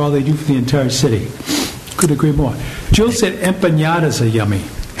Caters for all they do for the entire city. Could agree more. Jill said empanadas are yummy.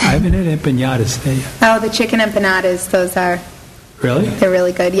 I haven't had empanadas there yet. Oh, the chicken empanadas, Really? they're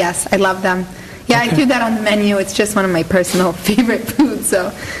really good. Yes, I love them. Yeah, Okay. I do that on the menu. It's just one of my personal favorite foods.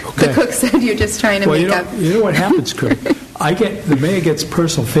 So Okay. the cook said you're just trying to Well, make up. you know what happens, Kurt? The mayor gets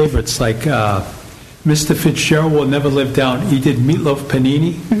personal favorites, like Mr. Fitzgerald will never live down. He did meatloaf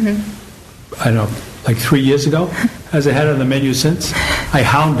panini, I don't know, like 3 years ago. Hasn't had it on the menu since. I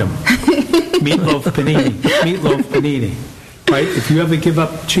hound him. Meatloaf panini. Right? If you ever give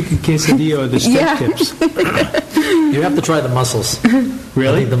up chicken quesadilla or the steak Yeah. tips. You have to try the mussels. I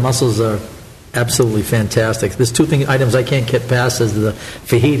Really? think the mussels are absolutely fantastic. There's two items I can't get past is the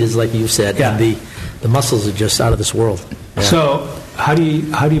fajitas, like you said, Yeah. and the mussels are just out of this world. Yeah. So how do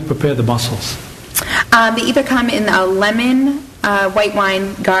you prepare the mussels? They either come in a lemon, white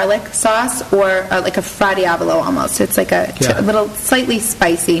wine, garlic sauce, or like a fra diavolo almost. It's like a Yeah. little slightly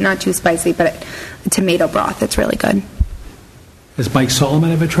spicy, not too spicy, but a tomato broth. It's really good. Has Mike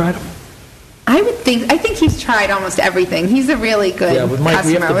Solomon ever tried them? I think he's tried almost everything. He's a really good Yeah, with Mike,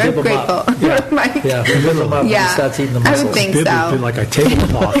 we have customer. to We're bib him grateful. up. Yeah. With Mike. Yeah, we whip them up Yeah. and he starts eating the I mussels. would think Bib has so. been like a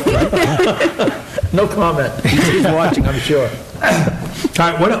tablecloth, right? No comment. He's watching, I'm sure. All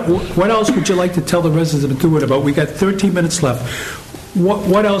right, what else would you like to tell the residents of Methuen about? We got 13 minutes left.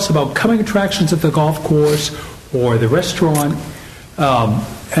 What else about coming attractions at the golf course or the restaurant?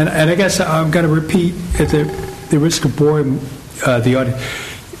 And I guess I'm going to repeat at the risk of boring the audience.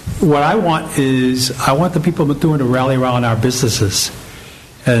 What I want is I want the people of Methuen to rally around our businesses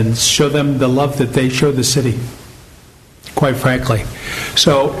and show them the love that they show the city, quite frankly.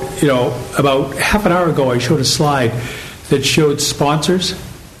 So, about half an hour ago, I showed a slide that showed sponsors,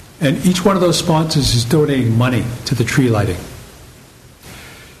 and each one of those sponsors is donating money to the tree lighting.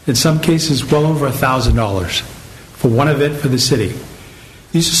 In some cases, well over $1,000 for one event for the city.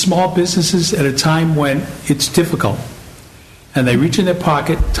 These are small businesses at a time when it's difficult, and they reach in their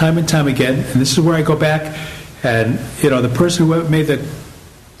pocket time and time again. And this is where I go back, and the person who made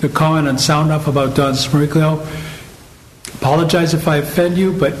the comment on Sound Off about Don Smeriglio, apologize if I offend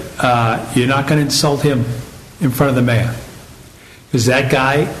you, but you're not going to insult him in front of the mayor, because that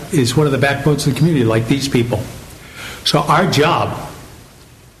guy is one of the backbones of the community, like these people. So our job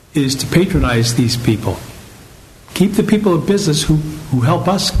is to patronize these people, keep the people of business who help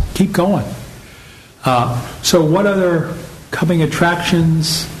us keep going. So what other coming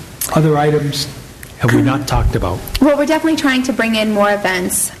attractions, other items have we not talked about? Well, we're definitely trying to bring in more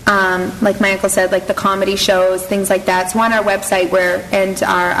events, like my uncle said, like the comedy shows, things like that. So on our website, and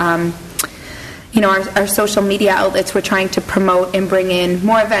our social media outlets, we're trying to promote and bring in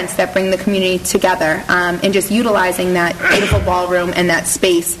more events that bring the community together, and just utilizing that beautiful ballroom and that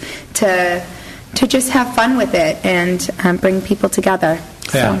space to just have fun with it and bring people together.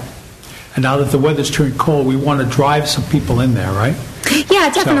 Yeah. So. And now that the weather's turned cold, we want to drive some people in there, right? Yeah,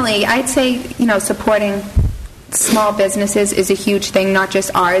 definitely. I'd say, supporting small businesses is a huge thing, not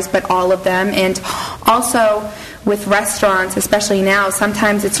just ours, but all of them. And also with restaurants, especially now,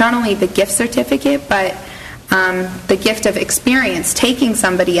 sometimes it's not only the gift certificate, but the gift of experience, taking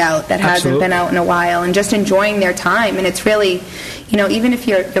somebody out that hasn't Absolutely. been out in a while and just enjoying their time. And it's really, even if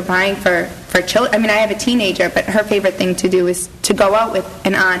you're buying for children, I mean, I have a teenager, but her favorite thing to do is to go out with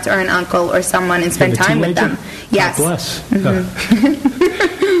an aunt or an uncle or someone and spend You have a time with them. teenager? Yes. God bless.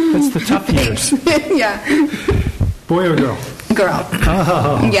 That's the tough years. Yeah. Boy or girl? Girl.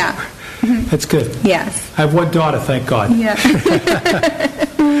 Oh, Yeah. that's good. Yes. I have one daughter, thank God. Yeah.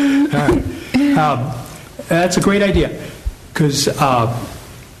 All right. That's a great idea, because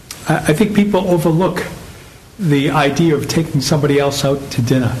I think people overlook the idea of taking somebody else out to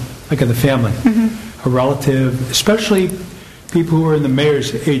dinner, like in the family, a relative, especially people who are in the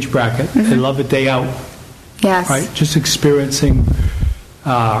mayor's age bracket. They love a day out, Yes. right? Just experiencing,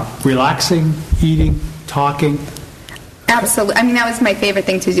 relaxing, eating, talking. Absolutely. I mean, that was my favorite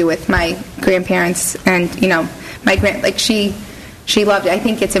thing to do with my grandparents, and my she loved it. I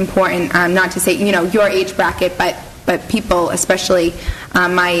think it's important, not to say your age bracket, but but people, especially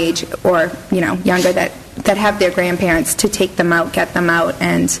my age or younger, that have their grandparents, to take them out, get them out,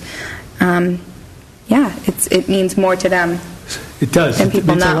 and it means more to them. It does. Than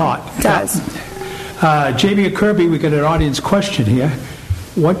people means know. a lot. It does. Jamie or Kirby, we got an audience question here.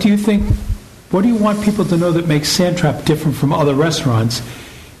 What do you want people to know that makes Sandtrap different from other restaurants?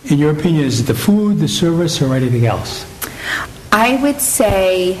 In your opinion, is it the food, the service, or anything else? I would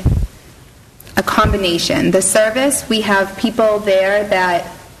say a combination. The service, we have people there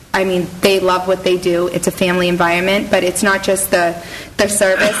that, they love what they do. It's a family environment, but it's not just the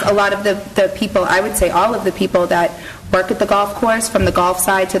service. A lot of the people, I would say all of the people that work at the golf course, from the golf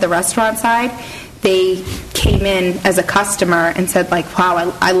side to the restaurant side, they came in as a customer and said,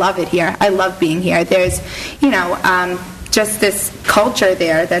 wow, I love it here. I love being here. There's, just this culture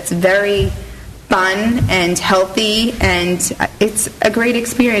there that's very fun and healthy, and it's a great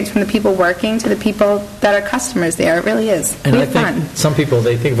experience from the people working to the people that are customers there. It really is. And we I have think fun. some people,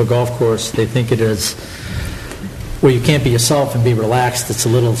 they think of a golf course, they think it is where you can't be yourself and be relaxed. It's a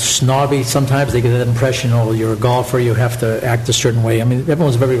little snobby sometimes. They get that impression, you're a golfer, you have to act a certain way.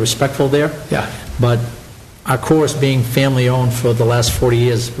 Everyone's very respectful there. Yeah. But our course, being family-owned for the last 40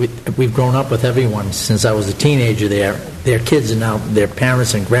 years, we've grown up with everyone since I was a teenager there. Their kids are now, their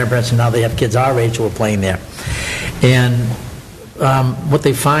parents and grandparents, and now they have kids our age who are playing there. And what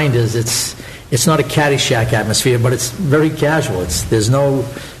they find is it's not a Caddyshack atmosphere, but it's very casual. There's no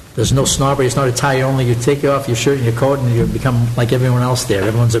snobbery. It's not a tie only. You take off your shirt and your coat, and you become like everyone else there.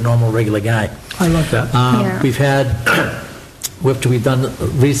 Everyone's a normal, regular guy. I love that. We've had, what we've done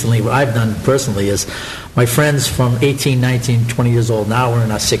recently, what I've done personally is, my friends from 18, 19, 20 years old, now we're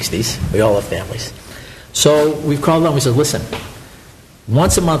in our 60s. We all have families. So we've called them, we said, listen,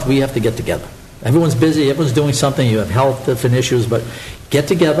 once a month we have to get together. Everyone's busy, everyone's doing something, you have health different issues, but get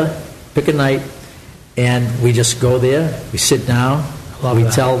together, pick a night, and we just go there, we sit down, we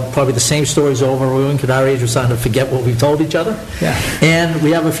tell probably the same stories over and over, because our age we're starting to forget what we've told each other. Yeah. And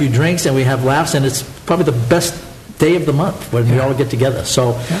we have a few drinks and we have laughs, and it's probably the best day of the month when we all get together.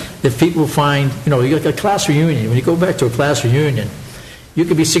 So if people find, you got a class reunion, when you go back to a class reunion, you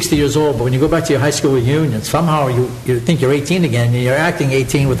could be 60 years old, but when you go back to your high school reunion, somehow you think you're 18 again, and you're acting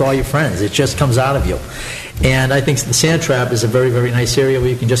 18 with all your friends. It just comes out of you. And I think the Sandtrap is a very, very nice area where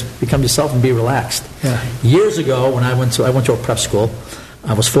you can just become yourself and be relaxed. Yeah. Years ago, when I went to a prep school,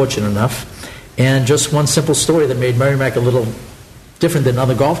 I was fortunate enough, and just one simple story that made Merrimack a little different than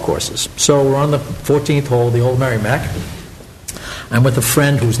other golf courses. So we're on the 14th hole, the old Merrimack. I'm with a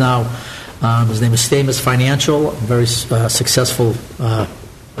friend who's now, his name is Stamus Financial, a very successful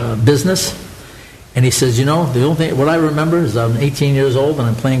business. And he says, the only thing, what I remember is I'm 18 years old and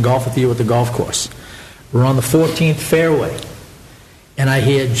I'm playing golf with you at the golf course. We're on the 14th fairway. And I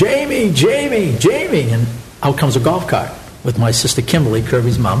hear, Jamie, Jamie, Jamie. And out comes a golf cart with my sister Kimberly,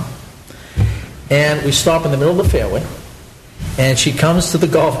 Kirby's mom. And we stop in the middle of the fairway. And she comes to the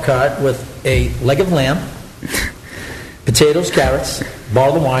golf cart with a leg of lamb, potatoes, carrots,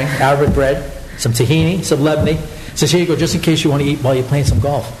 bottle of wine, Arabic bread, some tahini, some lebni. Says, here you go, just in case you want to eat while you're playing some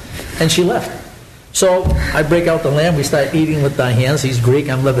golf. And she left. So I break out the lamb. We start eating with our hands. He's Greek,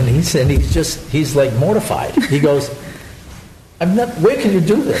 I'm Lebanese, and he's like mortified. He goes, where can you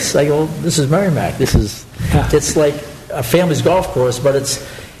do this? I go, this is Merrimack. It's like a family's golf course, but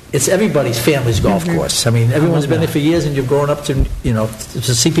it's everybody's family's golf course. Everyone's been there for years, and you've grown up to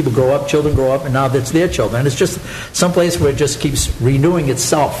see people grow up, children grow up, and now it's their children. And it's just someplace where it just keeps renewing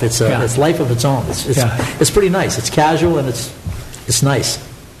itself. It's life of its own. It's pretty nice. It's casual, and it's nice.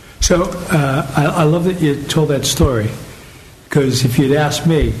 So I love that you told that story, because if you'd asked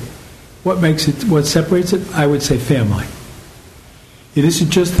me what separates it, I would say family. It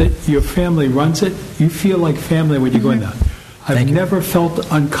isn't just that your family runs it. You feel like family when you go in there. I've never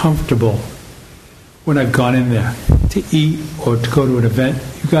felt uncomfortable when I've gone in there to eat or to go to an event.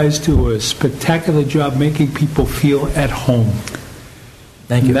 You guys do a spectacular job making people feel at home.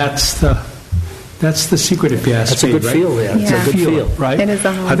 Thank you. That's the secret, if you ask That's me. a good feel there. Yeah. It's a good feel. Right? It is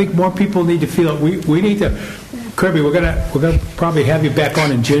a home. I think more people need to feel it. We need to. Kirby, we're gonna probably have you back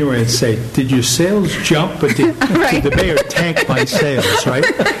on in January and say, did your sales jump, or did the mayor tank my sales? Right.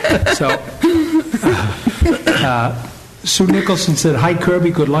 So. Sue Nicholson said, hi,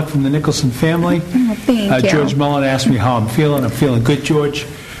 Kirby. Good luck from the Nicholson family. Oh, thank you. George Mullen asked me how I'm feeling. I'm feeling good, George.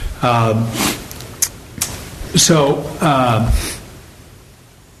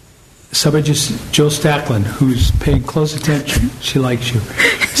 Somebody Jill Stacklin, who's paying close attention. She likes you.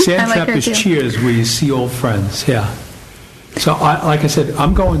 Sandtrap is cheers where you see old friends. Yeah. So, like I said,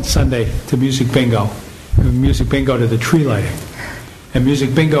 I'm going Sunday to Music Bingo to the tree lighting. And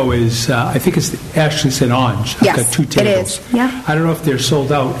Music Bingo is, I think it's actually St. Ange. I've Yes, got 2 it tables. is, yeah. I don't know if they're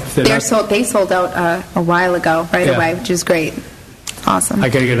sold out. If they're not, They sold out a while ago, right Yeah. away, which is great. Awesome. I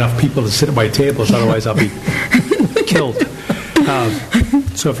got to get enough people to sit at my tables, otherwise I'll be killed.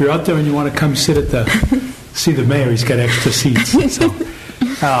 So if you're out there and you want to come sit see the mayor, he's got extra seats. So,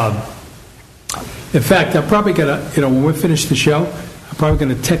 in fact, I'm probably going to, when we finish the show, I'm probably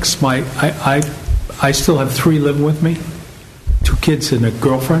going to text I still have 3 living with me, 2 kids and a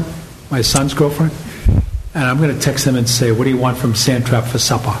girlfriend, my son's girlfriend, and I'm going to text them and say, what do you want from Sandtrap for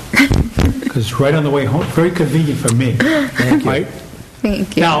supper? Because right on the way home, very convenient for me. Thank you. Right?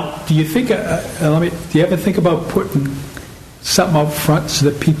 Thank you. Now, do you think? Do you ever think about putting something up front so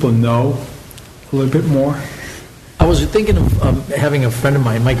that people know a little bit more? I was thinking of having a friend of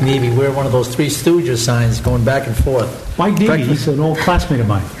mine, Mike Nevey, wear one of those Three Stooges signs going back and forth. Mike Nevey, he's an old classmate of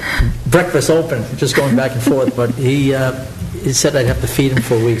mine. Breakfast open, just going back and forth. But he said I'd have to feed him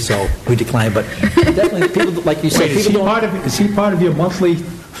for a week, so we declined. But definitely, people, like you said, Wait, is he part of your monthly?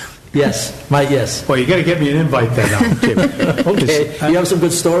 Yes, yes. Well, you got to get me an invite then, now, Jim. Okay, you have some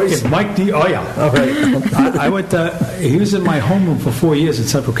good stories? Mike D. Oh, yeah. All right. I went, he was in my homeroom for 4 years at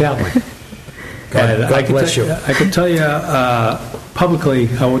Central Catholic. God bless you. I could tell you publicly,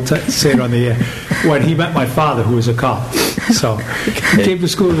 I won't say it on the air, when he met my father, who was a cop. So he came to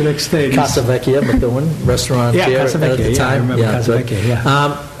school the next day. Casa Vecchia, Methuen, restaurant Yeah, here Casa at Vecchia, the time. I remember Casa good. Vecchia,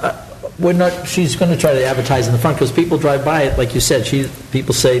 yeah. We're not. She's going to try to advertise in the front because people drive by it, like you said.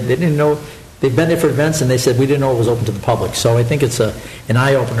 People say they didn't know. They've been there for events, and they said we didn't know it was open to the public. So I think it's an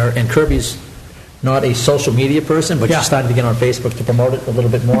eye opener. And Kirby's not a social media person, but she's starting to get on Facebook to promote it a little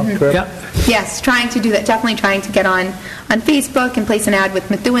bit more. Kirby? Yeah. Yes, trying to do that. Definitely trying to get on Facebook and place an ad with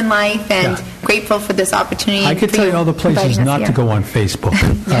Methuen Life, and grateful for this opportunity. I could tell you all the places not to go on Facebook.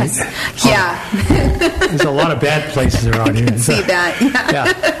 Yes. Right? Yeah. There's a lot of bad places around here. See that.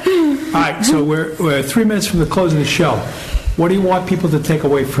 Yeah. All right, so we're 3 minutes from the close of the show. What do you want people to take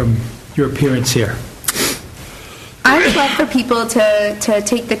away from your appearance here? I would love for people to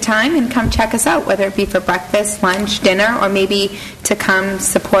take the time and come check us out, whether it be for breakfast, lunch, dinner, or maybe to come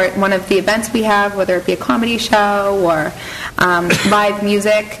support one of the events we have, whether it be a comedy show or live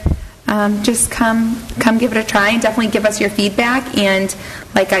music. Just come give it a try and definitely give us your feedback. And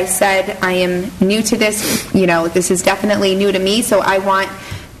like I said, I am new to this. This is definitely new to me, so I want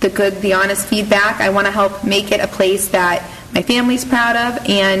the good, the honest feedback. I want to help make it a place that my family's proud of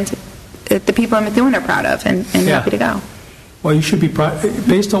and the people in Methuen are proud of, and happy to go. Well, you should be proud.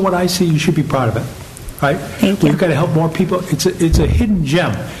 Based on what I see, you should be proud of it, right? Thank you. We've got to help more people. It's a hidden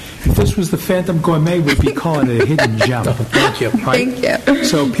gem. If this was the Phantom Gourmet, we'd be calling it a hidden gem. Thank you. Right? Thank you.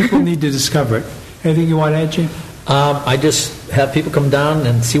 So people need to discover it. Anything you want to add, Jim? I just have people come down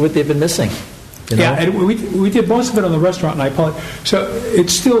and see what they've been missing. Yeah, and we did most of it on the restaurant, and I apologize. So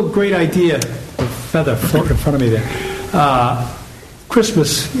it's still a great idea. The feather floating in front of me there.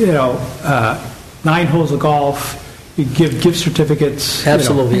 Christmas, 9 holes of golf. You give gift certificates.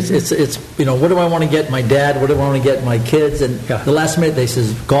 Absolutely. It's what do I want to get my dad? What do I want to get my kids? And the last minute they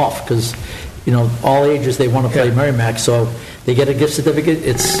says golf because, all ages they want to play Merrimack. So they get a gift certificate.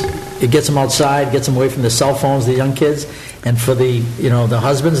 It gets them outside, gets them away from the cell phones, the young kids. And for the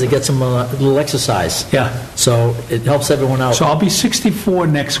husbands, it gets them a little exercise. Yeah. So it helps everyone out. So I'll be 64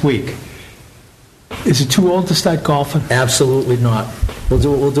 next week. Is it too old to start golfing? Absolutely not.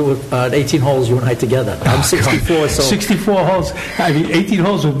 We'll do 18 holes, you and I together. I'm 64, so 64 holes. 18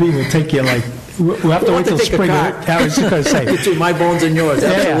 holes with me will take you we'll have to wait till spring. I was just going to say between my bones and yours.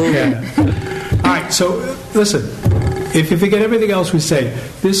 Absolutely. Yeah. All right. So listen, if you forget everything else we say,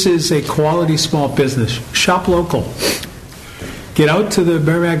 this is a quality small business. Shop local. Get out to the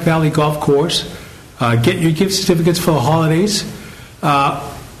Merrimack Valley Golf Course. Get your gift certificates for the holidays.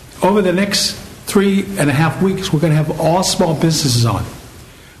 Over the next 3.5 weeks, we're going to have all small businesses on.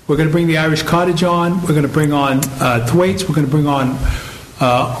 We're going to bring the Irish Cottage on. We're going to bring on Thwaites. We're going to bring on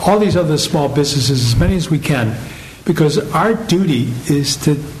all these other small businesses, as many as we can, because our duty is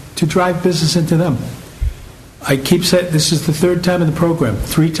to drive business into them. I keep saying this is the 3rd time in the program,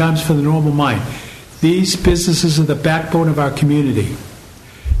 3 times for the normal mind. These businesses are the backbone of our community.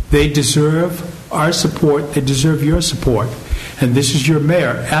 They deserve our support. They deserve your support. And this is your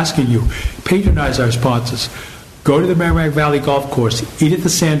mayor asking you, patronize our sponsors. Go to the Merrimack Valley Golf Course, eat at the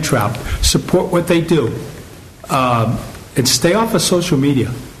Sand Trap, support what they do, and stay off of social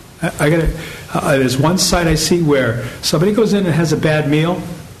media. There's one site I see where somebody goes in and has a bad meal.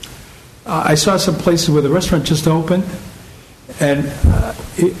 I saw some places where the restaurant just opened, and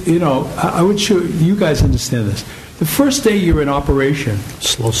I would sure you guys understand this. The first day you're in operation,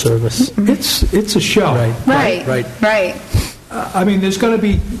 slow service. It's a show. Right. I mean, there's going to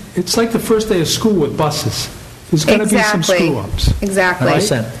be, it's like the first day of school with buses. There's going to be some Exactly. screw-ups. Exactly.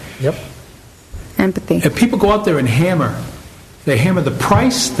 100%. Yep. Empathy. If people go out there and hammer, they hammer the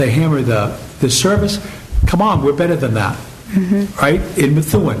price, they hammer the service, come on, we're better than that. Right? In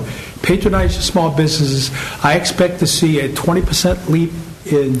Methuen. Patronize your small businesses. I expect to see a 20% leap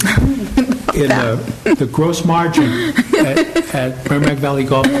in the gross margin at Merrimack Valley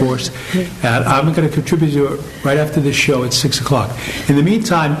Golf Course. And I'm going to contribute to it right after this show at 6 o'clock. In the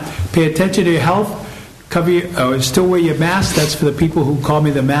meantime, pay attention to your health. Still wear your mask. That's for the people who call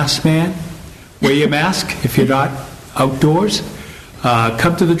me the mask man. Wear your mask if you're not outdoors.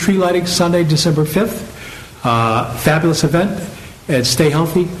 Come to the tree lighting Sunday, December 5th. Fabulous event. And stay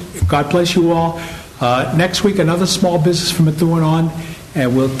healthy. God bless you all. Next week, another small business from Methuen on,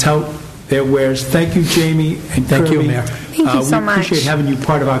 and we'll tout their wares. Thank you, Jamie and Thank Kirby. you, Mayor. Thank you so We much. appreciate having you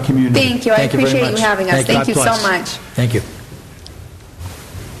part of our community. Thank you. I Thank you very appreciate you much. having us. Thank you. Thank you God so bless. much. Thank you.